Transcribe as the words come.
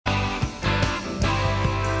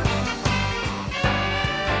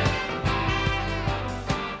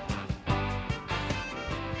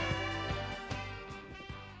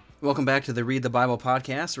Welcome back to the Read the Bible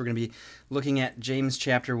podcast. We're going to be looking at James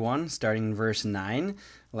chapter 1, starting in verse 9.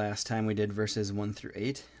 Last time we did verses 1 through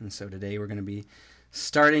 8, and so today we're going to be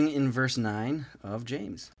starting in verse 9 of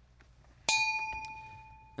James.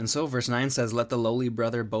 And so verse 9 says, "Let the lowly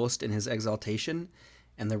brother boast in his exaltation,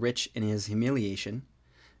 and the rich in his humiliation,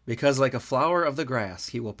 because like a flower of the grass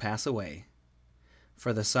he will pass away.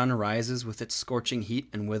 For the sun rises with its scorching heat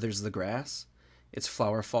and withers the grass, its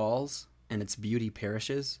flower falls, and its beauty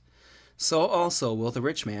perishes. So also will the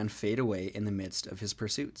rich man fade away in the midst of his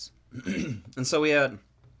pursuits." And so we have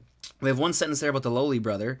one sentence there about the lowly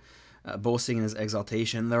brother boasting in his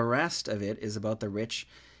exaltation. The rest of it is about the rich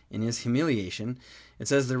in his humiliation. It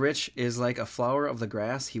says, "The rich is like a flower of the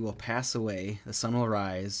grass. He will pass away. The sun will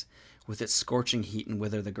rise with its scorching heat and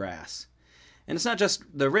wither the grass." And it's not just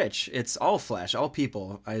the rich, it's all flesh, all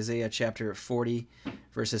people. Isaiah chapter 40,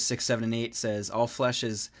 verses 6, 7, and 8 says, "All flesh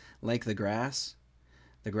is like the grass.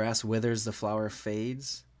 The grass withers, the flower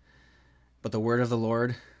fades, but the word of the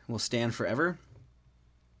Lord will stand forever."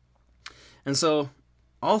 And so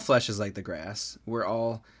all flesh is like the grass. We're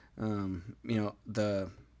all,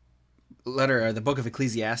 the book of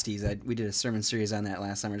Ecclesiastes, we did a sermon series on that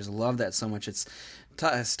last time. I just love that so much. It's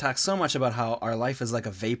talks so much about how our life is like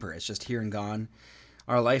a vapor. It's just here and gone.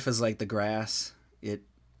 Our life is like the grass.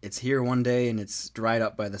 It's here one day and it's dried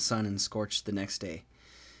up by the sun and scorched the next day.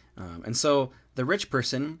 And so the rich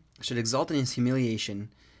person should exult in his humiliation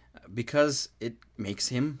because it makes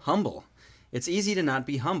him humble. It's easy to not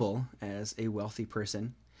be humble as a wealthy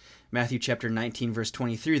person. Matthew chapter 19, verse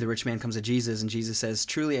 23, the rich man comes to Jesus, and Jesus says,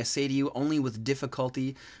 "Truly I say to you, only with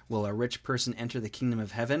difficulty will a rich person enter the kingdom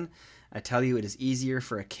of heaven. I tell you, it is easier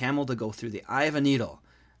for a camel to go through the eye of a needle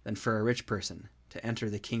than for a rich person to enter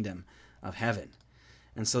the kingdom of heaven."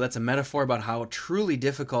 And so that's a metaphor about how truly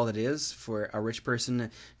difficult it is for a rich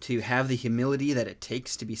person to have the humility that it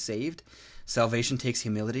takes to be saved. Salvation takes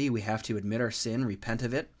humility. We have to admit our sin, repent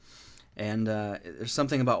of it. And there's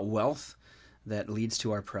something about wealth that leads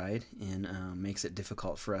to our pride and makes it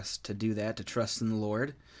difficult for us to do that, to trust in the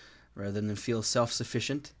Lord rather than feel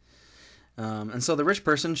self-sufficient. And so the rich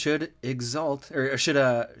person should exalt, or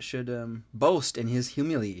should boast in his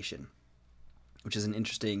humiliation, which is an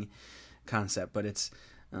interesting concept, but it's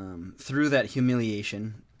through that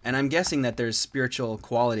humiliation, and I'm guessing that there's spiritual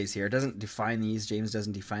qualities here. It doesn't define these. James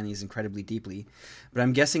doesn't define these incredibly deeply, but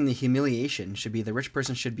I'm guessing the humiliation should be the rich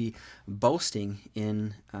person should be boasting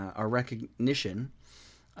in a recognition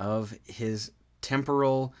of his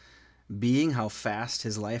temporal being, how fast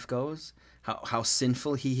his life goes, how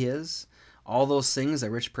sinful he is. All those things a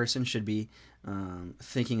rich person should be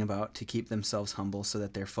thinking about to keep themselves humble so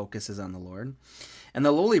that their focus is on the Lord. And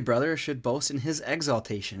the lowly brother should boast in his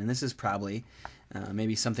exaltation. And this is probably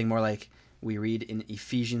maybe something more like we read in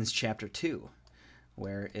Ephesians chapter 2,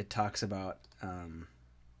 where it talks about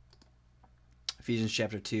Ephesians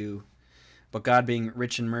chapter 2, "But God being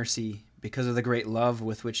rich in mercy, because of the great love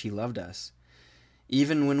with which he loved us,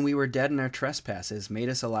 even when we were dead in our trespasses, made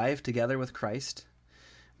us alive together with Christ.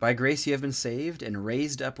 By grace you have been saved, and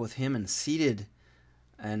raised up with him, and seated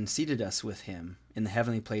us with him in the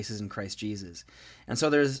heavenly places in Christ Jesus." And so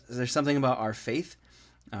there's something about our faith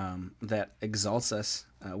that exalts us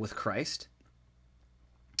with Christ.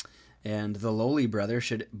 And the lowly brother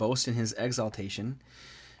should boast in his exaltation.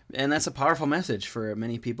 And that's a powerful message for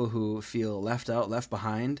many people who feel left out, left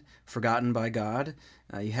behind, forgotten by God.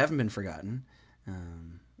 You haven't been forgotten.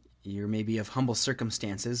 You're maybe of humble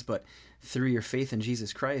circumstances, but through your faith in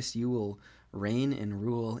Jesus Christ, you will reign and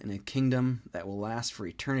rule in a kingdom that will last for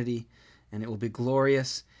eternity, and it will be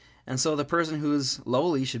glorious. And so the person who's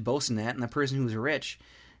lowly should boast in that, and the person who's rich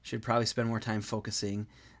should probably spend more time focusing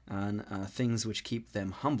on things which keep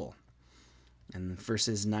them humble. And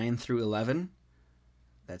verses 9 through 11,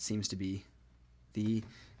 that seems to be the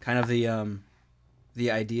kind of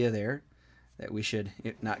the idea there, that we should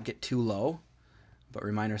not get too low, but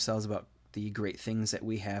remind ourselves about the great things that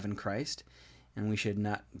we have in Christ. And we should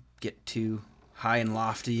not get too high and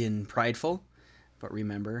lofty and prideful, but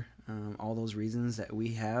remember all those reasons that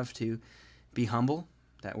we have to be humble,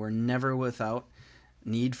 that we're never without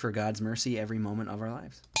need for God's mercy every moment of our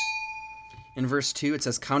lives. In verse 2, it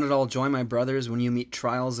says, "Count it all joy, my brothers, when you meet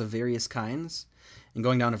trials of various kinds." And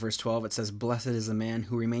going down to verse 12, it says, "Blessed is the man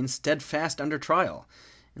who remains steadfast under trial."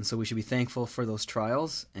 And so we should be thankful for those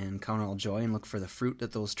trials and count it all joy and look for the fruit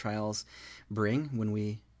that those trials bring when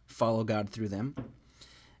we follow God through them.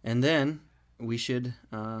 And then we should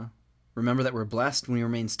remember that we're blessed when we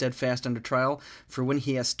remain steadfast under trial, for when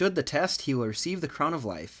he has stood the test, he will receive the crown of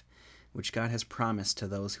life, which God has promised to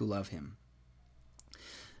those who love him.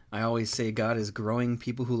 I always say God is growing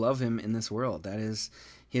people who love him in this world. That is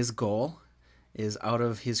His goal is out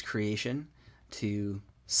of his creation to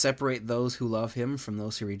separate those who love him from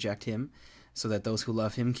those who reject him, so that those who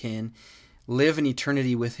love him can live in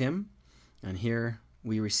eternity with him. And here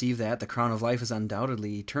we receive that. The crown of life is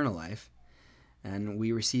undoubtedly eternal life. And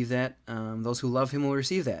we receive that. Those who love him will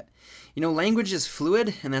receive that. Language is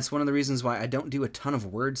fluid, and that's one of the reasons why I don't do a ton of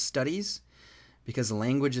word studies, because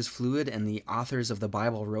language is fluid, and the authors of the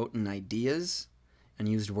Bible wrote in ideas and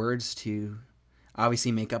used words to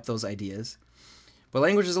obviously make up those ideas. But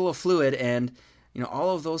language is a little fluid, and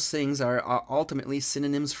all of those things are ultimately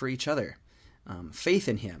synonyms for each other. Faith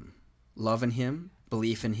in him, love in him,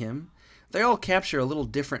 belief in him, they all capture a little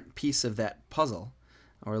different piece of that puzzle,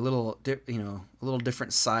 or a little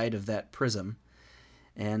different side of that prism.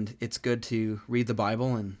 And it's good to read the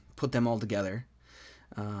Bible and put them all together.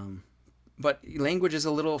 But language is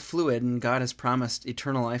a little fluid, and God has promised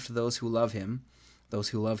eternal life to those who love him. Those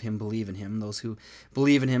who love him believe in him. Those who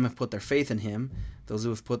believe in him have put their faith in him. Those who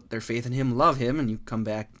have put their faith in him love him, and you come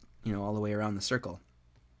back, all the way around the circle.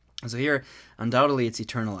 So here, undoubtedly, it's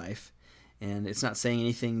eternal life, and it's not saying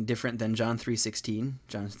anything different than John 3:16.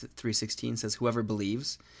 John 3:16 says, "Whoever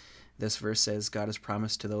believes." This verse says God has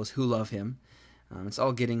promised to those who love him. It's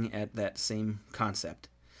all getting at that same concept.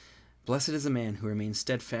 Blessed is the man who remains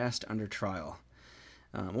steadfast under trial.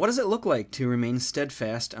 What does it look like to remain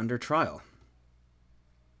steadfast under trial?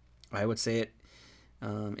 I would say it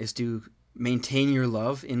is to maintain your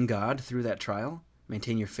love in God through that trial,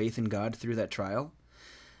 maintain your faith in God through that trial.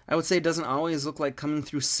 I would say it doesn't always look like coming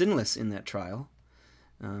through sinless in that trial.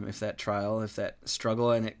 If that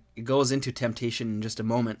struggle, and it goes into temptation in just a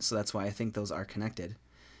moment, so that's why I think those are connected.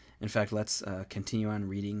 In fact, let's continue on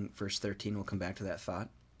reading verse 13. We'll come back to that thought.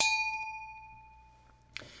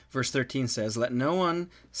 Verse 13 says, "Let no one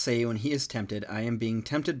say when he is tempted, 'I am being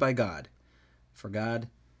tempted by God.' For God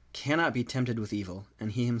cannot be tempted with evil,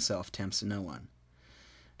 and he himself tempts no one."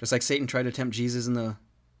 Just like Satan tried to tempt Jesus in the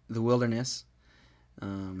wilderness,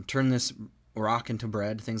 turn this rock into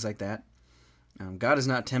bread, things like that. God is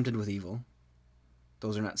not tempted with evil.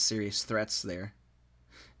 Those are not serious threats there.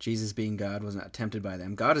 Jesus, being God, was not tempted by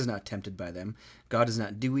them. God is not tempted by them. God does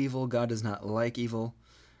not do evil. God does not like evil.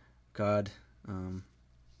 God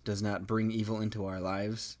does not bring evil into our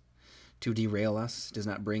lives to derail us, does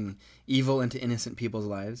not bring evil into innocent people's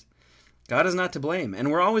lives. God is not to blame, and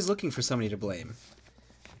we're always looking for somebody to blame.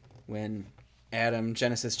 When Adam,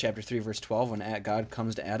 Genesis chapter 3, verse 12, when God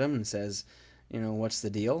comes to Adam and says, what's the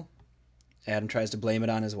deal? Adam tries to blame it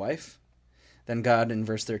on his wife. Then God, in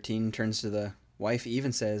verse 13, turns to the wife Eve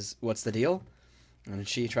and says, "What's the deal?" And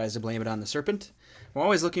she tries to blame it on the serpent. We're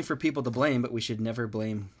always looking for people to blame, but we should never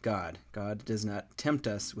blame God. God does not tempt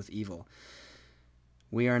us with evil.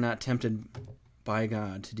 We are not tempted by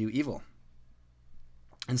God to do evil.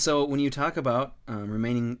 And so when you talk about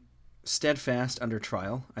remaining steadfast under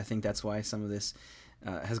trial, I think that's why some of this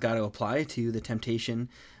has got to apply to the temptation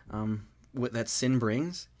that sin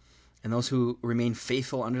brings. And those who remain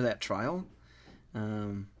faithful under that trial,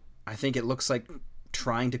 I think it looks like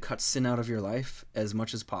trying to cut sin out of your life as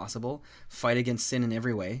much as possible. Fight against sin in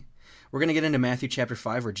every way. We're going to get into Matthew chapter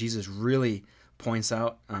 5, where Jesus really points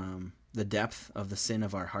out the depth of the sin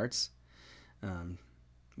of our hearts.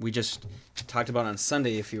 We just talked about on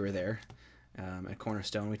Sunday, if you were there at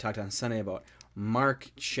Cornerstone, we talked on Sunday about Mark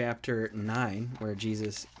chapter 9, where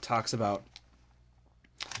Jesus talks about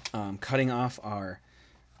cutting off our,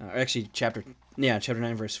 chapter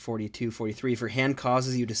 9, verse 42, 43. "If your hand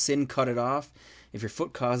causes you to sin, cut it off. If your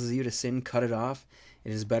foot causes you to sin, cut it off.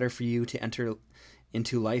 It is better for you to enter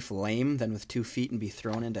into life lame than with 2 feet and be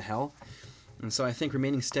thrown into hell." And so I think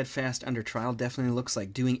remaining steadfast under trial definitely looks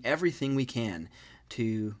like doing everything we can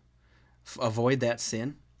to avoid that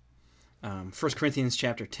sin. 1 Corinthians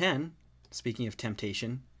chapter 10, speaking of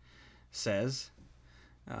temptation, says,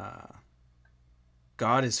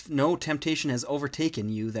 "No temptation has overtaken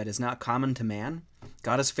you that is not common to man.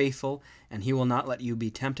 God is faithful, and he will not let you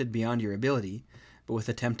be tempted beyond your ability. But with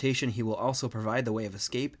the temptation, he will also provide the way of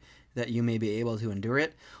escape, that you may be able to endure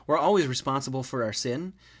it." We're always responsible for our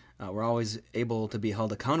sin. We're always able to be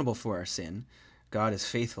held accountable for our sin. God is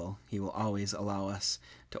faithful. He will always allow us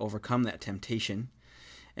to overcome that temptation.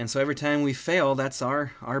 And so every time we fail, that's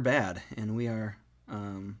our bad, and we are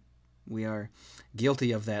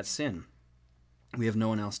guilty of that sin. We have no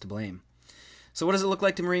one else to blame. So what does it look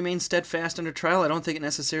like to remain steadfast under trial? I don't think it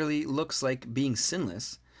necessarily looks like being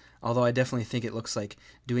sinless, although I definitely think it looks like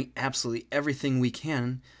doing absolutely everything we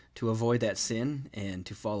can to avoid that sin and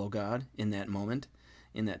to follow God in that moment,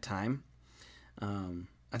 in that time.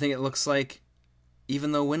 I think it looks like,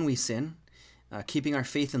 even though when we sin, keeping our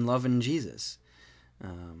faith and love in Jesus.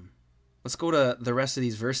 let's go to the rest of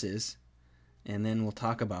these verses, and then we'll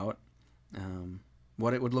talk about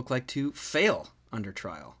what it would look like to fail under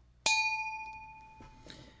trial.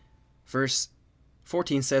 Verse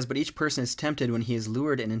 14 says, "But each person is tempted when he is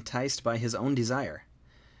lured and enticed by his own desire."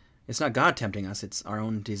 It's not God tempting us, it's our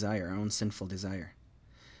own desire, our own sinful desire.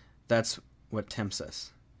 That's what tempts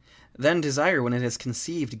us. "Then desire, when it has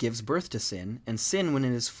conceived, gives birth to sin, and sin, when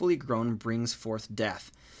it is fully grown, brings forth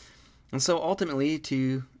death." And so ultimately,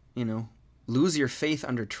 to, lose your faith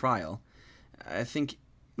under trial, I think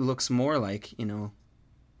looks more like,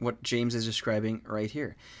 what James is describing right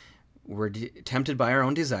here. We're tempted by our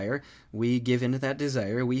own desire. We give into that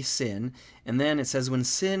desire. We sin. And then it says, when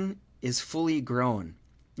sin is fully grown,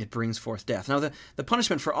 it brings forth death. Now, the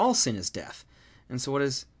punishment for all sin is death. And so what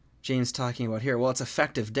is James talking about here? Well, it's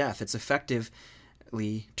effective death. It's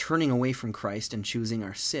effectively turning away from Christ and choosing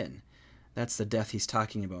our sin. That's the death he's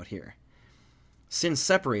talking about here. Sin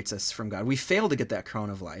separates us from God. We fail to get that crown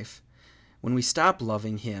of life when we stop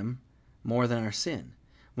loving him more than our sin.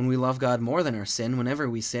 When we love God more than our sin, whenever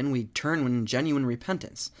we sin, we turn in genuine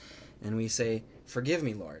repentance. And we say, "Forgive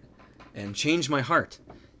me, Lord, and change my heart."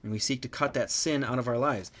 And we seek to cut that sin out of our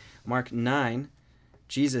lives. Mark 9,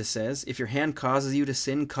 Jesus says, "If your hand causes you to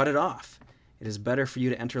sin, cut it off. It is better for you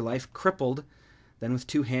to enter life crippled than with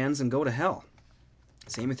 2 hands and go to hell."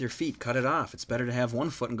 Same with your feet. Cut it off. It's better to have 1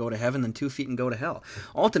 foot and go to heaven than 2 feet and go to hell.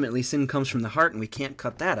 Ultimately, sin comes from the heart, and we can't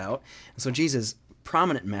cut that out. And so Jesus'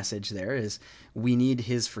 prominent message there is we need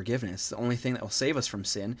his forgiveness. The only thing that will save us from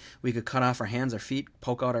sin. We could cut off our hands, our feet,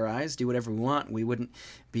 poke out our eyes, do whatever we want. We wouldn't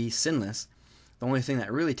be sinless. The only thing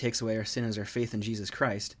that really takes away our sin is our faith in Jesus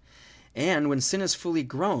Christ. And when sin is fully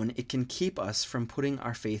grown, it can keep us from putting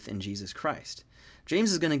our faith in Jesus Christ.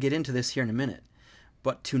 James is going to get into this here in a minute.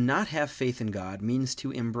 But to not have faith in God means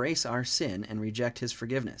to embrace our sin and reject his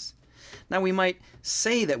forgiveness. Now, we might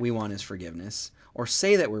say that we want his forgiveness, or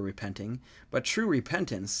say that we're repenting, but true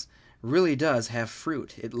repentance really does have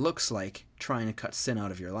fruit. It looks like trying to cut sin out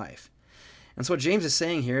of your life. And so what James is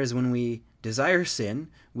saying here is when we desire sin,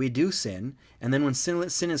 we do sin, and then when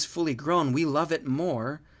sin is fully grown, we love it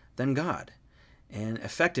more than God. And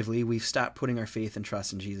effectively, we've stopped putting our faith and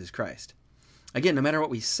trust in Jesus Christ. Again, no matter what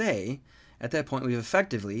we say, at that point, we've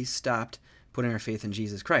effectively stopped putting our faith in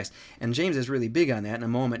Jesus Christ. And James is really big on that. In a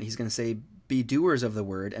moment, he's going to say, "Be doers of the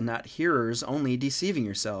word and not hearers only, deceiving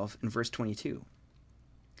yourself," in verse 22.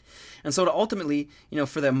 And so to ultimately,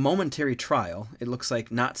 for the momentary trial, it looks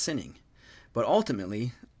like not sinning. But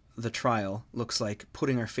ultimately, the trial looks like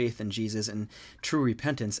putting our faith in Jesus and true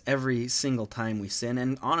repentance every single time we sin,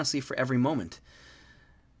 and honestly for every moment.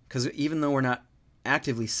 Because even though we're not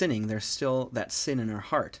actively sinning, there's still that sin in our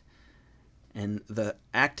heart. And the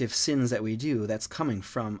active sins that we do, that's coming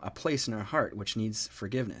from a place in our heart which needs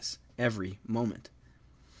forgiveness every moment.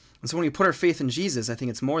 And so when we put our faith in Jesus, I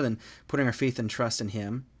think it's more than putting our faith and trust in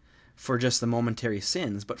him for just the momentary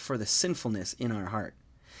sins, but for the sinfulness in our heart.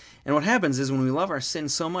 And what happens is when we love our sin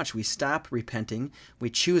so much, we stop repenting,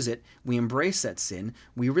 we choose it, we embrace that sin,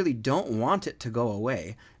 we really don't want it to go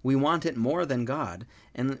away, we want it more than God,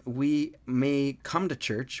 and we may come to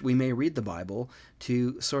church, we may read the Bible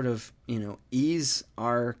to sort of, ease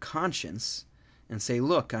our conscience and say,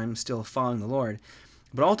 look, I'm still following the Lord.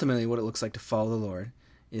 But ultimately what it looks like to follow the Lord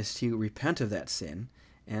is to repent of that sin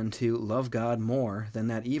and to love God more than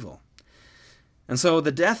that evil. And so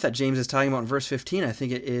the death that James is talking about in verse 15, I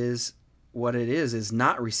think it is what it is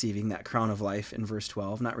not receiving that crown of life in verse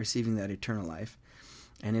 12, not receiving that eternal life.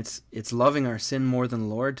 And it's loving our sin more than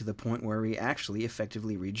the Lord to the point where we actually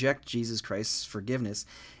effectively reject Jesus Christ's forgiveness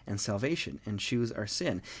and salvation and choose our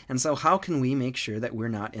sin. And so how can we make sure that we're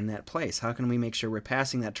not in that place? How can we make sure we're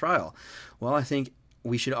passing that trial? Well, I think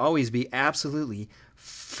we should always be absolutely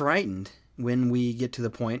frightened when we get to the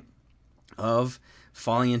point of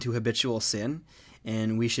falling into habitual sin,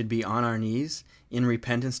 and we should be on our knees in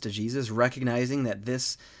repentance to Jesus, recognizing that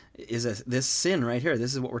this sin right here,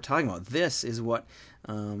 this is what we're talking about. This is what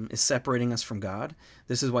is separating us from God.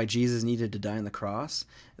 This is why Jesus needed to die on the cross.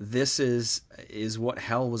 This is what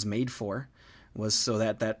hell was made for, was so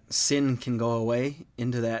that sin can go away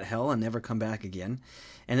into that hell and never come back again.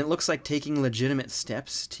 And it looks like taking legitimate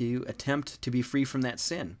steps to attempt to be free from that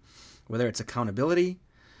sin, whether it's accountability,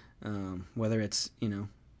 whether it's,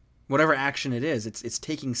 whatever action it is, it's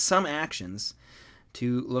taking some actions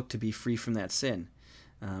to look to be free from that sin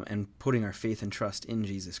and putting our faith and trust in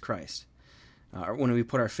Jesus Christ. When we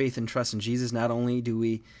put our faith and trust in Jesus, not only do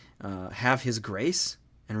we have his grace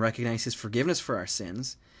and recognize his forgiveness for our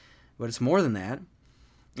sins, but it's more than that.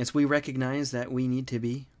 It's we recognize that we need to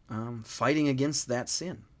be fighting against that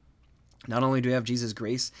sin. Not only do we have Jesus'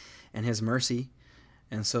 grace and his mercy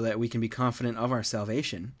and so that we can be confident of our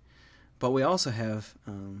salvation. But we also have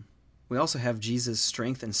Jesus'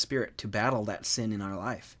 strength and spirit to battle that sin in our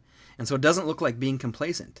life. And so it doesn't look like being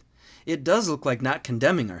complacent. It does look like not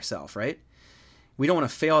condemning ourselves, right? We don't want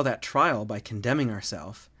to fail that trial by condemning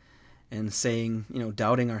ourselves and saying,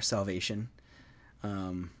 doubting our salvation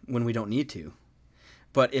when we don't need to.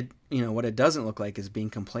 But what it doesn't look like is being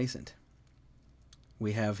complacent.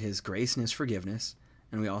 We have His grace and His forgiveness,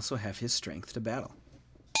 and we also have His strength to battle.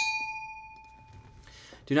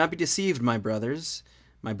 Do not be deceived, my brothers,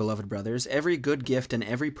 my beloved brothers. Every good gift and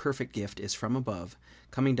every perfect gift is from above,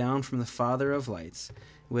 coming down from the Father of lights,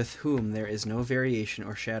 with whom there is no variation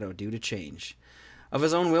or shadow due to change. Of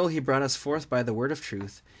His own will He brought us forth by the word of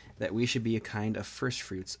truth, that we should be a kind of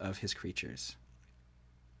firstfruits of His creatures.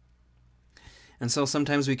 And so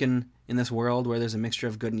sometimes we can, in this world where there's a mixture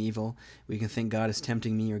of good and evil, we can think God is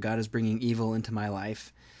tempting me or God is bringing evil into my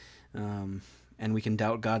life. And we can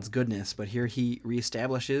doubt God's goodness. But here He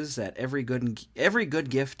reestablishes that every good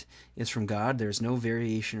gift is from God. There's no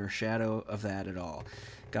variation or shadow of that at all.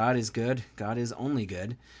 God is good. God is only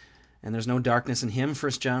good. And there's no darkness in Him.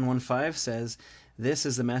 1 John 1:5 says, "This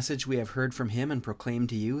is the message we have heard from Him and proclaimed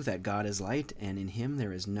to you, that God is light, and in Him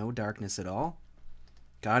there is no darkness at all."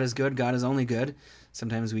 God is good. God is only good.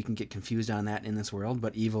 Sometimes we can get confused on that in this world,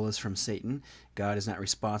 but evil is from Satan. God is not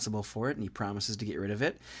responsible for it, and He promises to get rid of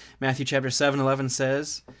it. Matthew chapter 7:11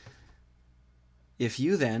 says, "If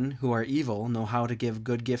you then, who are evil, know how to give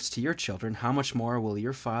good gifts to your children, how much more will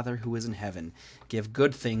your Father who is in heaven give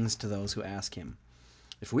good things to those who ask Him?"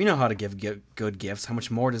 If we know how to give good gifts, how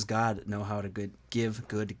much more does God know how to give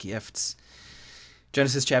good gifts?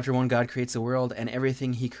 Genesis chapter 1, God creates the world, and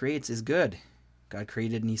everything He creates is good. God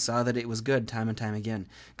created and He saw that it was good time and time again.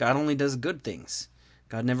 God only does good things.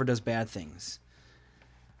 God never does bad things.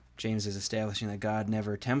 James is establishing that God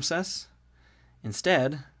never tempts us.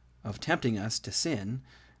 Instead of tempting us to sin,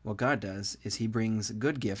 what God does is He brings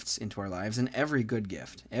good gifts into our lives, and every good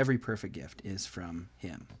gift, every perfect gift is from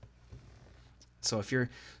Him. So if you're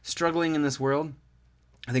struggling in this world,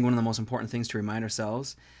 I think one of the most important things to remind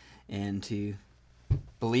ourselves and to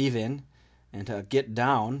believe in and to get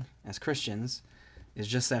down as Christians is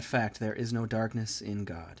just that fact: there is no darkness in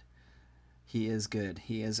God. He is good.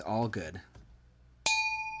 He is all good.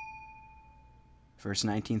 Verse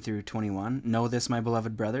 19 through 21, "Know this, my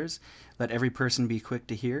beloved brothers, let every person be quick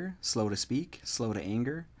to hear, slow to speak, slow to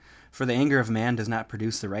anger. For the anger of man does not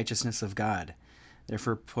produce the righteousness of God.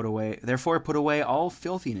 Therefore put away all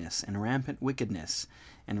filthiness and rampant wickedness,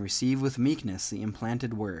 and receive with meekness the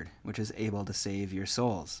implanted word, which is able to save your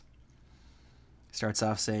souls." Starts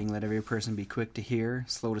off saying, let every person be quick to hear,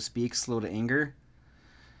 slow to speak, slow to anger.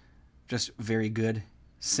 Just very good,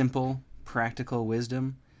 simple, practical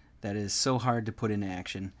wisdom that is so hard to put into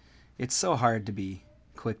action. It's so hard to be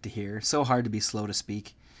quick to hear, so hard to be slow to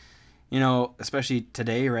speak. Especially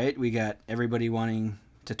today, right? We got everybody wanting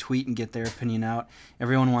to tweet and get their opinion out.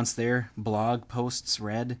 Everyone wants their blog posts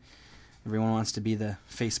read. Everyone wants to be the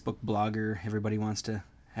Facebook blogger. Everybody wants to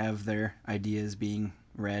have their ideas being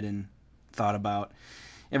read and thought about.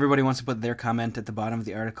 Everybody wants to put their comment at the bottom of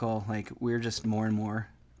the article. Like, we're just more and more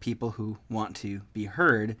people who want to be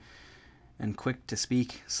heard, and quick to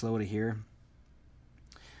speak, slow to hear.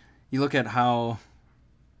 You look at how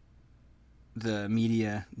the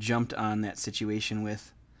media jumped on that situation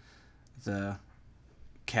with the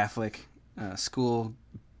Catholic school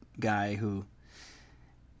guy who,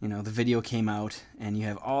 the video came out, and you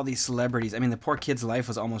have all these celebrities. I mean, the poor kid's life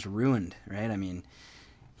was almost ruined, right? I mean,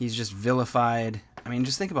 he's just vilified. I mean,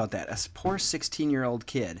 just think about that. A poor 16-year-old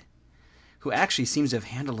kid who actually seems to have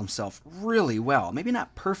handled himself really well. Maybe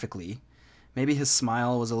not perfectly. Maybe his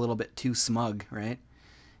smile was a little bit too smug, right?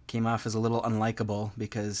 Came off as a little unlikable,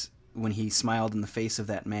 because when he smiled in the face of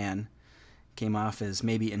that man, came off as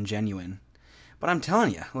maybe ingenuine. But I'm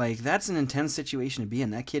telling you, that's an intense situation to be in.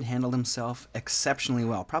 That kid handled himself exceptionally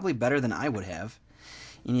well, probably better than I would have,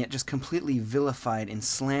 and yet just completely vilified and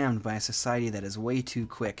slammed by a society that is way too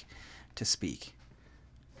quick to speak.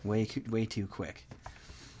 Way too quick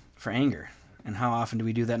for anger. And how often do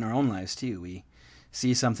we do that in our own lives too? We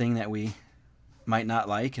see something that we might not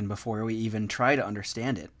like, and before we even try to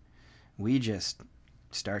understand it, we just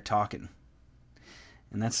start talking.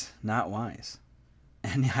 And that's not wise.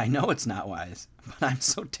 And I know it's not wise, but I'm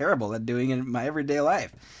so terrible at doing it in my everyday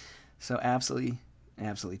life. So absolutely,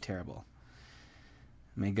 absolutely terrible.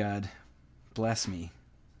 May God bless me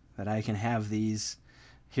that I can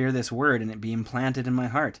hear this word and it be implanted in my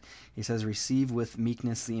heart. He says, receive with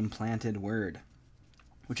meekness the implanted word,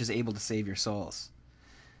 which is able to save your souls.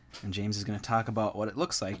 And James is going to talk about what it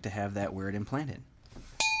looks like to have that word implanted.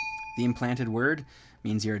 The implanted word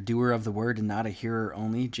means you're a doer of the word and not a hearer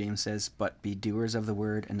only. James says, but be doers of the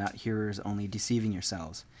word and not hearers only, deceiving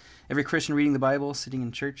yourselves. Every Christian reading the Bible, sitting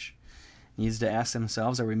in church, needs to ask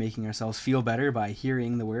themselves, are we making ourselves feel better by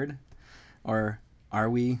hearing the word? Or are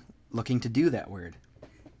we looking to do that word?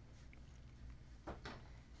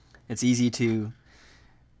 It's easy to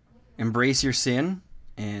embrace your sin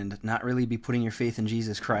and not really be putting your faith in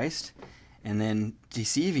Jesus Christ, and then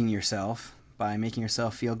deceiving yourself by making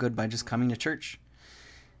yourself feel good by just coming to church.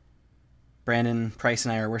 Brandon Price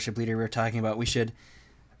and I, our worship leader, we were talking about we should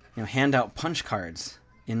hand out punch cards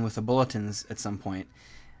in with the bulletins at some point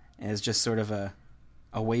as just sort of a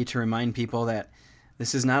way to remind people that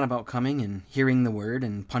this is not about coming and hearing the word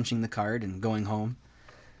and punching the card and going home.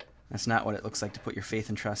 That's not what it looks like to put your faith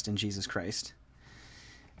and trust in Jesus Christ.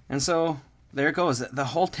 And so there it goes. The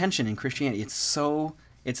whole tension in Christianity, it's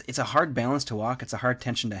a hard balance to walk. It's a hard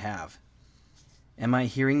tension to have. Am I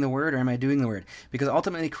hearing the word or am I doing the word? Because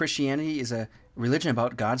ultimately Christianity is a religion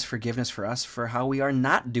about God's forgiveness for us for how we are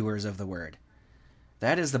not doers of the word.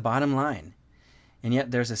 That is the bottom line. And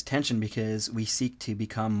yet there's this tension because we seek to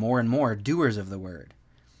become more and more doers of the word.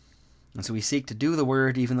 And so we seek to do the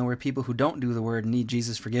word even though we're people who don't do the word and need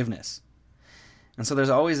Jesus' forgiveness. And so there's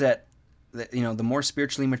always that the more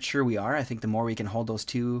spiritually mature we are, I think the more we can hold those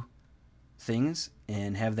two things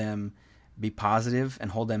and have them be positive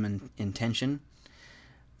and hold them in tension.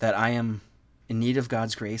 That I am in need of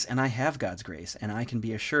God's grace, and I have God's grace, and I can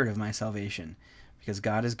be assured of my salvation because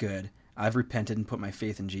God is good. I've repented and put my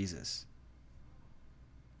faith in Jesus.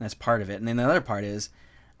 That's part of it. And then the other part is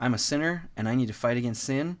I'm a sinner, and I need to fight against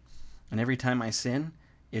sin, and every time I sin,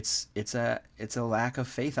 it's a lack of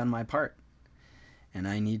faith on my part, and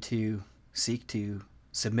I need to seek to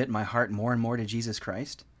submit my heart more and more to Jesus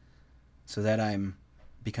Christ so that I'm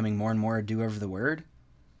becoming more and more a doer of the word.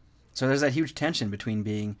 So there's that huge tension between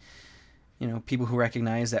being, people who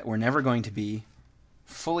recognize that we're never going to be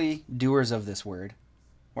fully doers of this word.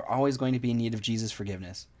 We're always going to be in need of Jesus'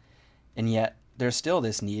 forgiveness. And yet there's still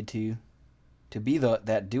this need to be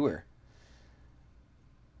that doer.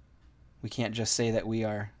 We can't just say that we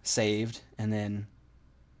are saved and then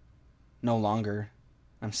no longer,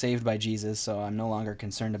 I'm saved by Jesus, so I'm no longer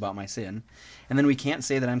concerned about my sin. And then we can't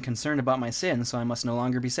say that I'm concerned about my sin, so I must no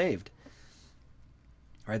longer be saved.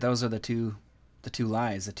 Right, those are the two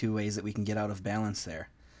lies, the two ways that we can get out of balance there.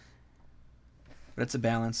 But it's a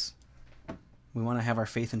balance. We want to have our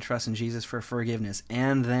faith and trust in Jesus for forgiveness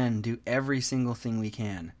and then do every single thing we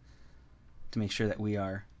can to make sure that we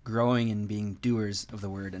are growing and being doers of the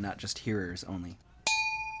word and not just hearers only.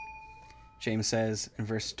 James says in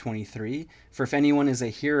verse 23, "For if anyone is a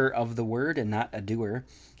hearer of the word and not a doer,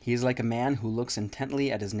 he is like a man who looks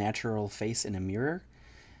intently at his natural face in a mirror.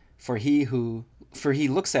 For he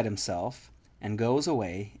looks at himself and goes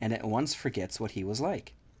away and at once forgets what he was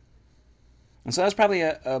like." And so that was probably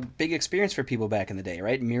a big experience for people back in the day,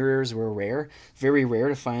 right? Mirrors were rare, very rare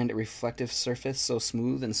to find a reflective surface so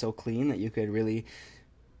smooth and so clean that you could really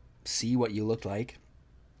see what you looked like.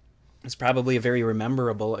 It's probably a very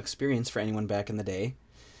memorable experience for anyone back in the day.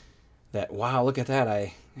 That, wow, look at that,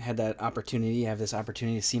 I have this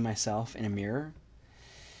opportunity to see myself in a mirror.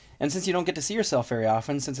 And since you don't get to see yourself very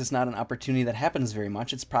often, since it's not an opportunity that happens very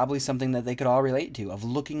much, it's probably something that they could all relate to, of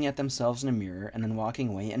looking at themselves in a mirror and then walking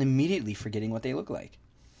away and immediately forgetting what they look like.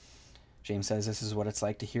 James says this is what it's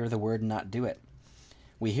like to hear the word and not do it.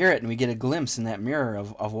 We hear it and we get a glimpse in that mirror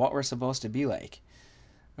of what we're supposed to be like,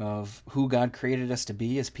 of who God created us to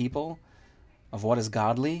be as people, of what is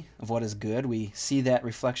godly, of what is good. We see that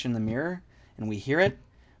reflection in the mirror and we hear it,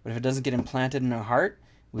 but if it doesn't get implanted in our heart,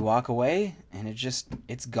 we walk away and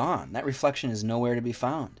it's gone. That reflection is nowhere to be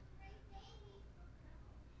found.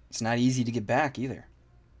 It's not easy to get back either.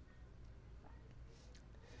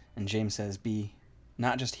 And James says, be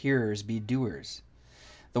not just hearers, be doers.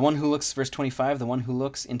 The one who looks, verse 25, the one who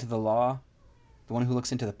looks into the law, the one who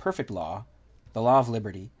looks into the perfect law, the law of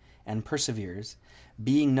liberty, and perseveres,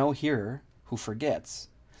 being no hearer who forgets,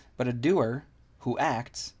 but a doer who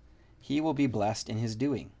acts, he will be blessed in his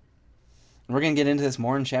doing. And we're going to get into this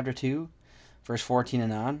more in chapter 2, verse 14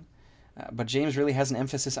 and on, but James really has an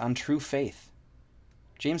emphasis on true faith.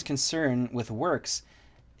 James' concern with works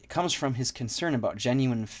comes from his concern about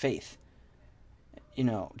genuine faith.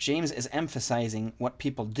 James is emphasizing what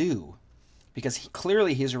people do, because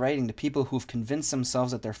clearly he's writing to people who've convinced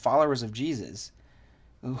themselves that they're followers of Jesus,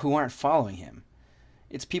 who aren't following him.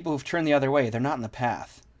 It's people who've turned the other way. They're not in the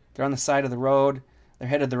path. They're on the side of the road. They're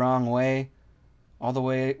headed the wrong way, all the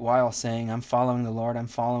way while saying, I'm following the Lord, I'm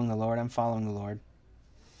following the Lord, I'm following the Lord.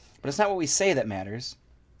 But it's not what we say that matters.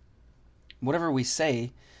 Whatever we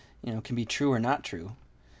say, can be true or not true.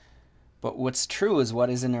 But what's true is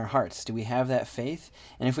what is in our hearts. Do we have that faith?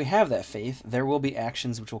 And if we have that faith, there will be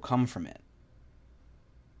actions which will come from it.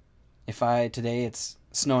 If today it's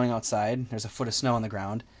snowing outside, there's a foot of snow on the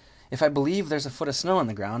ground. If I believe there's a foot of snow on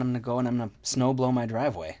the ground, I'm going to go and I'm going to snow blow my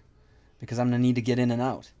driveway because I'm going to need to get in and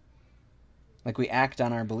out. Like, we act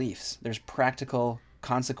on our beliefs. There's practical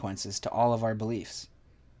consequences to all of our beliefs.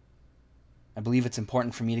 I believe it's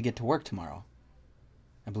important for me to get to work tomorrow.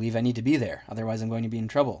 I believe I need to be there, otherwise I'm going to be in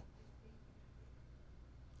trouble.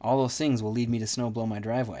 All those things will lead me to snow blow my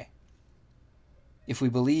driveway. If we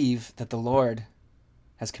believe that the Lord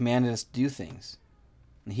has commanded us to do things,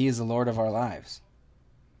 and He is the Lord of our lives,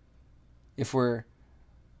 if we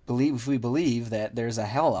believe that there's a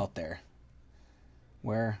hell out there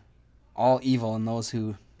where all evil and those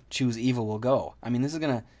who choose evil will go, I mean, this is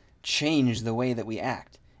going to change the way that we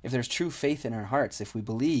act. If there's true faith in our hearts, if we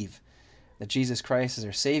believe that Jesus Christ is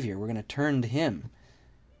our Savior, we're going to turn to Him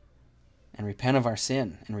and repent of our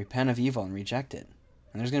sin and repent of evil and reject it.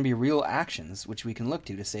 And there's going to be real actions which we can look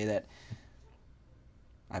to say that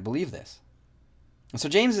I believe this. And so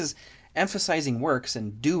James is emphasizing works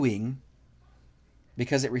and doing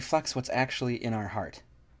because it reflects what's actually in our heart.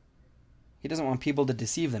 He doesn't want people to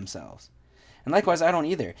deceive themselves. And likewise, I don't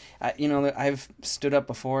either. I've stood up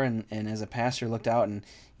before and as a pastor looked out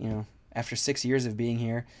and, after 6 years of being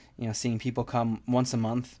here, seeing people come once a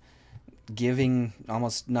month, giving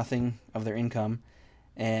almost nothing of their income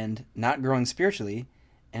and not growing spiritually.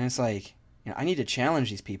 And it's like, I need to challenge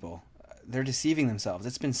these people. They're deceiving themselves.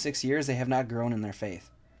 It's been 6 years. They have not grown in their faith.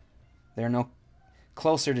 They're no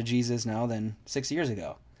closer to Jesus now than 6 years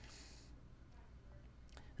ago.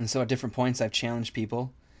 And so at different points, I've challenged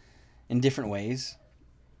people in different ways.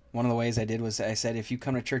 One of the ways I did was I said, if you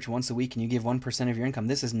come to church once a week and you give 1% of your income,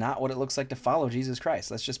 this is not what it looks like to follow Jesus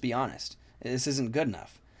Christ. Let's just be honest. This isn't good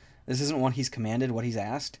enough. This isn't what He's commanded, what He's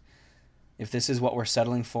asked. If this is what we're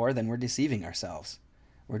settling for, then we're deceiving ourselves.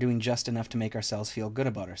 We're doing just enough to make ourselves feel good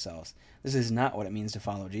about ourselves. This is not what it means to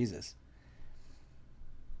follow Jesus.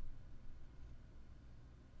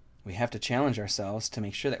 We have to challenge ourselves to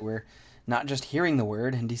make sure that we're not just hearing the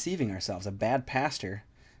word and deceiving ourselves. A bad pastor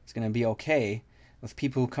is going to be okay with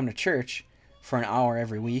people who come to church for an hour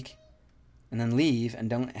every week and then leave and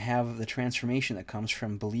don't have the transformation that comes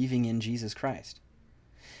from believing in Jesus Christ.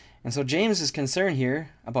 And so James' concern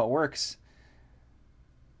here about works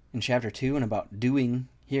in chapter 2 and about doing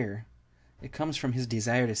here, it comes from his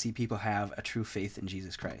desire to see people have a true faith in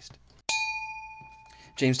Jesus Christ.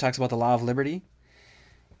 James talks about the law of liberty.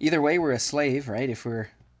 Either way, we're a slave, right? If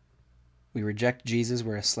we reject Jesus,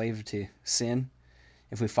 we're a slave to sin.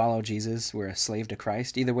 If we follow Jesus, we're a slave to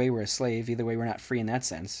Christ. Either way, we're a slave. Either way, we're not free in that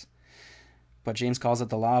sense. But James calls it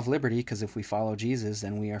the law of liberty because if we follow Jesus,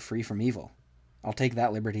 then we are free from evil. I'll take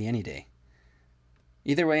that liberty any day.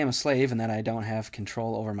 Either way, I'm a slave in that I don't have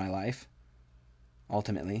control over my life,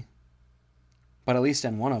 ultimately. But at least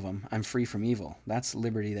in one of them, I'm free from evil. That's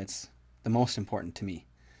liberty that's the most important to me.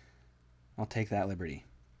 I'll take that liberty.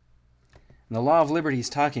 And the law of liberty he's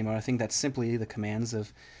talking about, I think that's simply the commands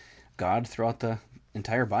of God throughout the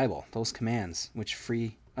entire Bible. Those commands which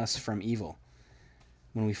free us from evil.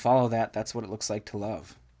 When we follow that, that's what it looks like to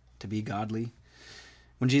love, to be godly.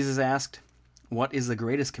 When Jesus asked, what is the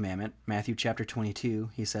greatest commandment? Matthew chapter 22,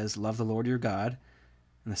 he says, love the Lord your God.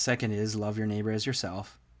 And the second is, love your neighbor as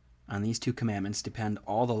yourself. On these two commandments depend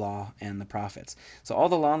all the law and the prophets. So all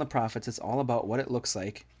the law and the prophets, it's all about what it looks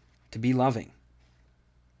like to be loving,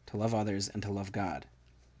 to love others and to love God.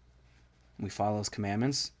 When we follow those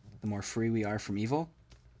commandments, the more free we are from evil.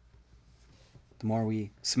 The more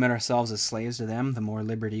we submit ourselves as slaves to them, the more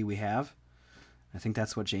liberty we have. I think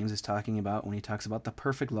that's what James is talking about when he talks about the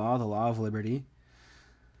perfect law, the law of liberty.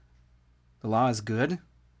 The law is good.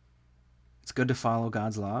 It's good to follow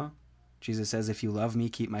God's law. Jesus says, if you love me,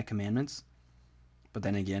 keep my commandments. But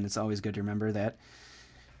then again, it's always good to remember that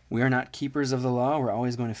we are not keepers of the law. We're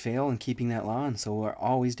always going to fail in keeping that law, and so we're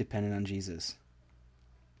always dependent on Jesus.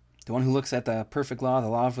 The one who looks at the perfect law, the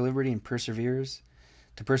law of liberty, and perseveres.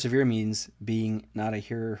 To persevere means being not a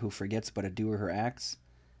hearer who forgets, but a doer who acts.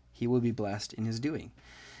 He will be blessed in his doing.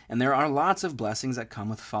 And there are lots of blessings that come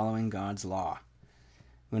with following God's law.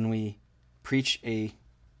 When we preach a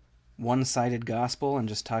one-sided gospel and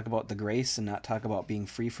just talk about the grace and not talk about being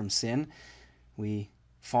free from sin, we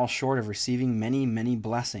fall short of receiving many, many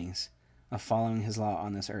blessings of following his law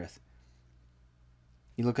on this earth.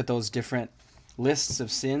 You look at those different lists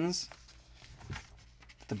of sins.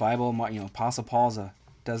 The Bible, Apostle Paul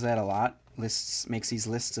does that a lot. Makes these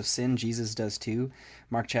lists of sin. Jesus does too.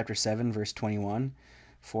 Mark chapter 7, verse 21.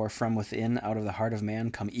 For from within, out of the heart of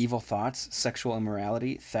man, come evil thoughts, sexual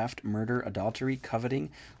immorality, theft, murder, adultery,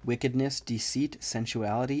 coveting, wickedness, deceit,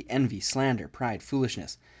 sensuality, envy, slander, pride,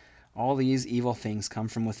 foolishness. All these evil things come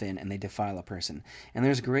from within, and they defile a person. And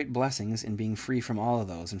there's great blessings in being free from all of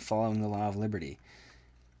those and following the law of liberty.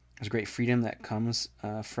 There's great freedom that comes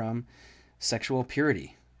from sexual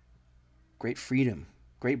purity. Great freedom,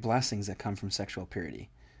 great blessings that come from sexual purity.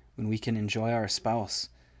 When we can enjoy our spouse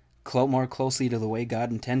more closely to the way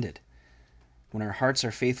God intended. When our hearts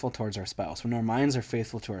are faithful towards our spouse. When our minds are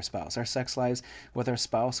faithful to our spouse. Our sex lives with our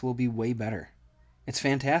spouse will be way better. It's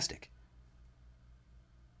fantastic.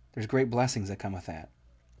 There's great blessings that come with that.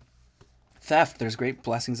 Theft, there's great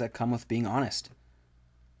blessings that come with being honest.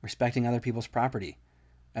 Respecting other people's property.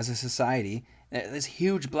 As a society, there's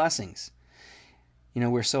huge blessings.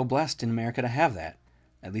 We're so blessed in America to have that,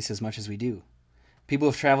 at least as much as we do. People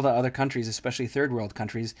who've traveled to other countries, especially third world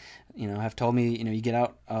countries, have told me, you get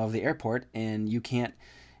out of the airport and you can't,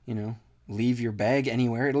 leave your bag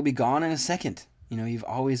anywhere. It'll be gone in a second. You've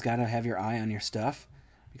always got to have your eye on your stuff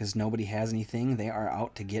because nobody has anything. They are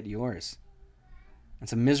out to get yours.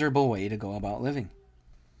 It's a miserable way to go about living.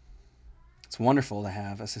 It's wonderful to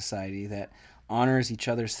have a society that honors each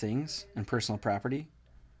other's things and personal property.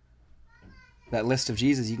 That list of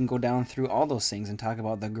Jesus, you can go down through all those things and talk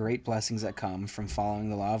about the great blessings that come from following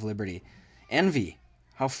the law of liberty. Envy,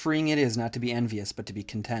 how freeing it is not to be envious, but to be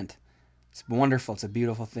content. It's wonderful. It's a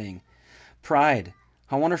beautiful thing. Pride,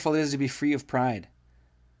 how wonderful it is to be free of pride.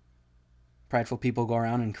 Prideful people go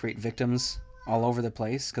around and create victims all over the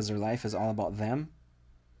place because their life is all about them.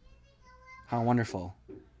 How wonderful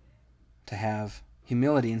to have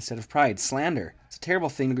humility instead of pride. Slander, it's a terrible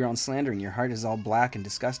thing to go around slandering. Your heart is all black and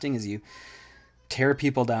disgusting as you tear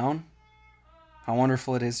people down. How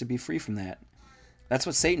wonderful it is to be free from that. That's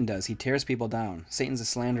what Satan does. He tears people down. Satan's a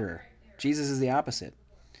slanderer. Jesus is the opposite.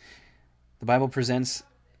 The Bible presents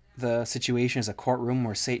the situation as a courtroom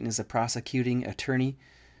where Satan is the prosecuting attorney,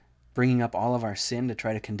 bringing up all of our sin to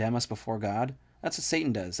try to condemn us before God. That's what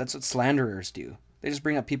Satan does. That's what slanderers do. They just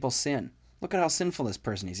bring up people's sin. Look at how sinful this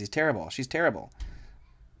person is. He's terrible. She's terrible.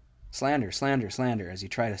 Slander, slander, slander, as you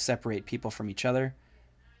try to separate people from each other,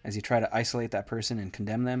 as you try to isolate that person and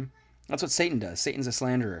condemn them. That's what Satan does. Satan's a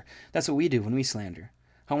slanderer. That's what we do when we slander.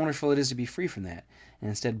 How wonderful it is to be free from that and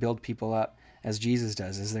instead build people up as Jesus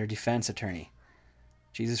does, as their defense attorney.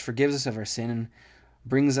 Jesus forgives us of our sin and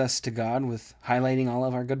brings us to God with highlighting all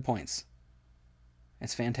of our good points.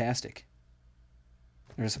 It's fantastic.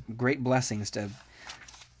 There's great blessings to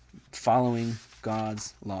following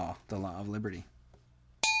God's law, the law of liberty.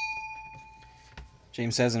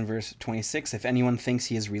 James says in verse 26, if anyone thinks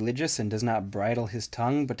he is religious and does not bridle his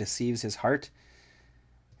tongue but deceives his heart,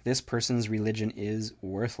 this person's religion is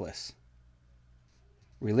worthless.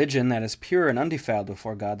 Religion that is pure and undefiled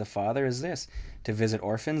before God the Father is this, to visit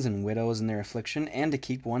orphans and widows in their affliction and to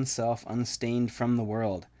keep oneself unstained from the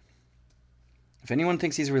world. If anyone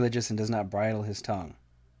thinks he's religious and does not bridle his tongue.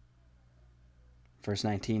 Verse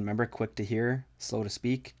 19, remember, quick to hear, slow to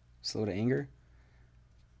speak, slow to anger.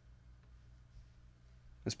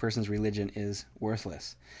 This person's religion is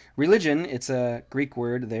worthless. Religion, it's a Greek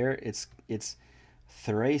word there. It's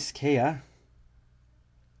thraiskeia.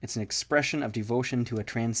 It's an expression of devotion to a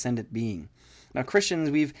transcendent being. Now,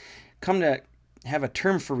 Christians, we've come to have a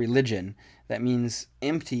term for religion that means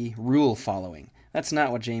empty rule following. That's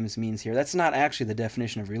not what James means here. That's not actually the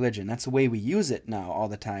definition of religion. That's the way we use it now all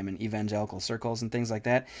the time in evangelical circles and things like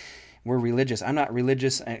that. We're religious. I'm not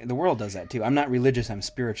religious. The world does that too. I'm not religious. I'm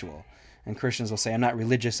spiritual. And Christians will say, I'm not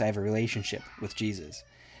religious. I have a relationship with Jesus.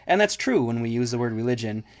 And that's true when we use the word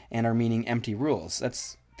religion and are meaning empty rules.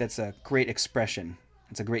 That's a great expression.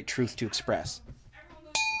 It's a great truth to express.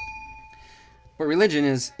 But religion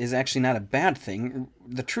is actually not a bad thing.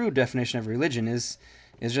 The true definition of religion is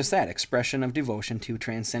just that, expression of devotion to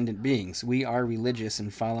transcendent beings. We are religious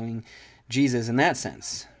in following Jesus in that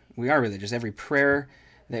sense. We are religious. Every prayer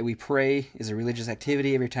that we pray is a religious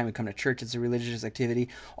activity. Every time we come to church, it's a religious activity.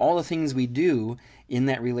 All the things we do in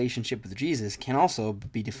that relationship with Jesus can also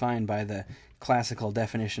be defined by the classical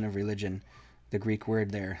definition of religion, the Greek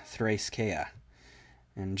word there, thraiskeia.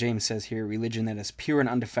 And James says here, religion that is pure and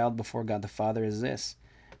undefiled before God the Father is this,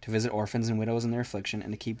 to visit orphans and widows in their affliction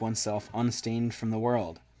and to keep oneself unstained from the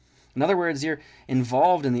world. In other words, you're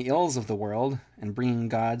involved in the ills of the world and bringing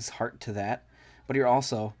God's heart to that, but you're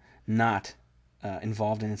also not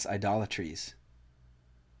involved in its idolatries.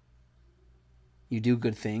 You do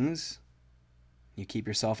good things. You keep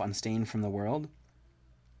yourself unstained from the world.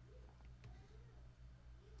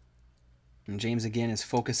 And James again is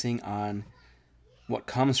focusing on what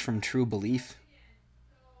comes from true belief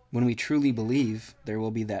When we truly believe, there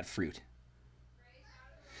will be that fruit.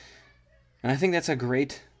 And I think that's a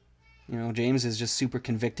great, James is just super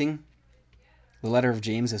convicting. The letter of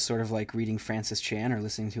James is sort of like reading Francis Chan or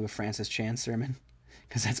listening to a Francis Chan sermon,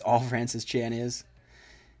 because that's all Francis Chan is.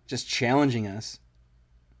 Just challenging us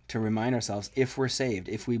to remind ourselves, if we're saved,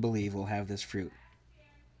 if we believe, we'll have this fruit.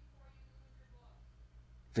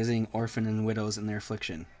 Visiting orphans and widows in their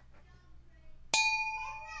affliction.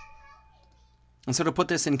 And so to put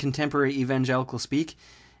this in contemporary evangelical speak,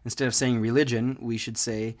 instead of saying religion, we should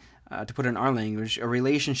say, to put it in our language, a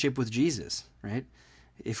relationship with Jesus, right?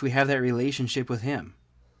 If we have that relationship with him,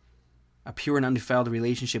 a pure and undefiled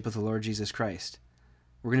relationship with the Lord Jesus Christ,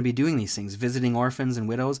 we're going to be doing these things, visiting orphans and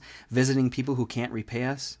widows, visiting people who can't repay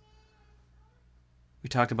us. We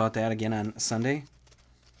talked about that again on Sunday.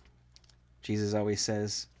 Jesus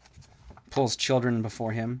always pulls children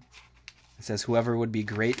before him. It says, whoever would be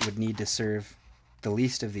great would need to serve the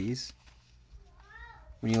least of these.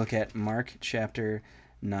 When you look at Mark chapter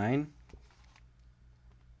 9,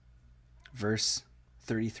 verse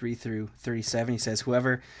 33 through 37, he says,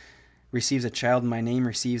 whoever receives a child in my name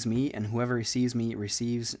receives me, and whoever receives me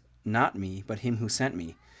receives not me, but him who sent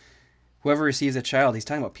me. Whoever receives a child, he's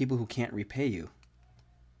talking about people who can't repay you.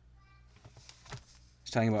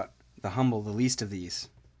 He's talking about the humble, the least of these.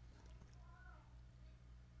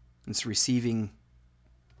 It's receiving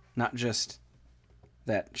not just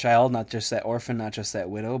that child, not just that orphan, not just that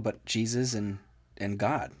widow, but Jesus and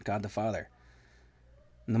God the Father.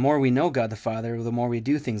 And the more we know God the Father, the more we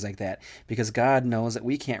do things like that, because God knows that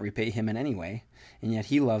we can't repay him in any way, and yet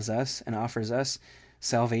he loves us and offers us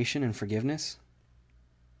salvation and forgiveness.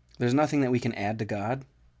 There's nothing that we can add to God,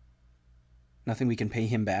 nothing we can pay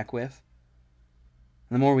him back with.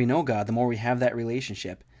 And the more we know God, the more we have that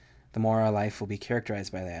relationship, the more our life will be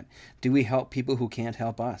characterized by that. Do we help people who can't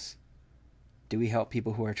help us? Do we help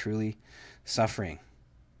people who are truly suffering?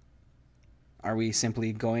 Are we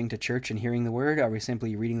simply going to church and hearing the word? Are we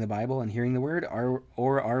simply reading the Bible and hearing the word?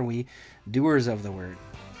 Or are we doers of the word?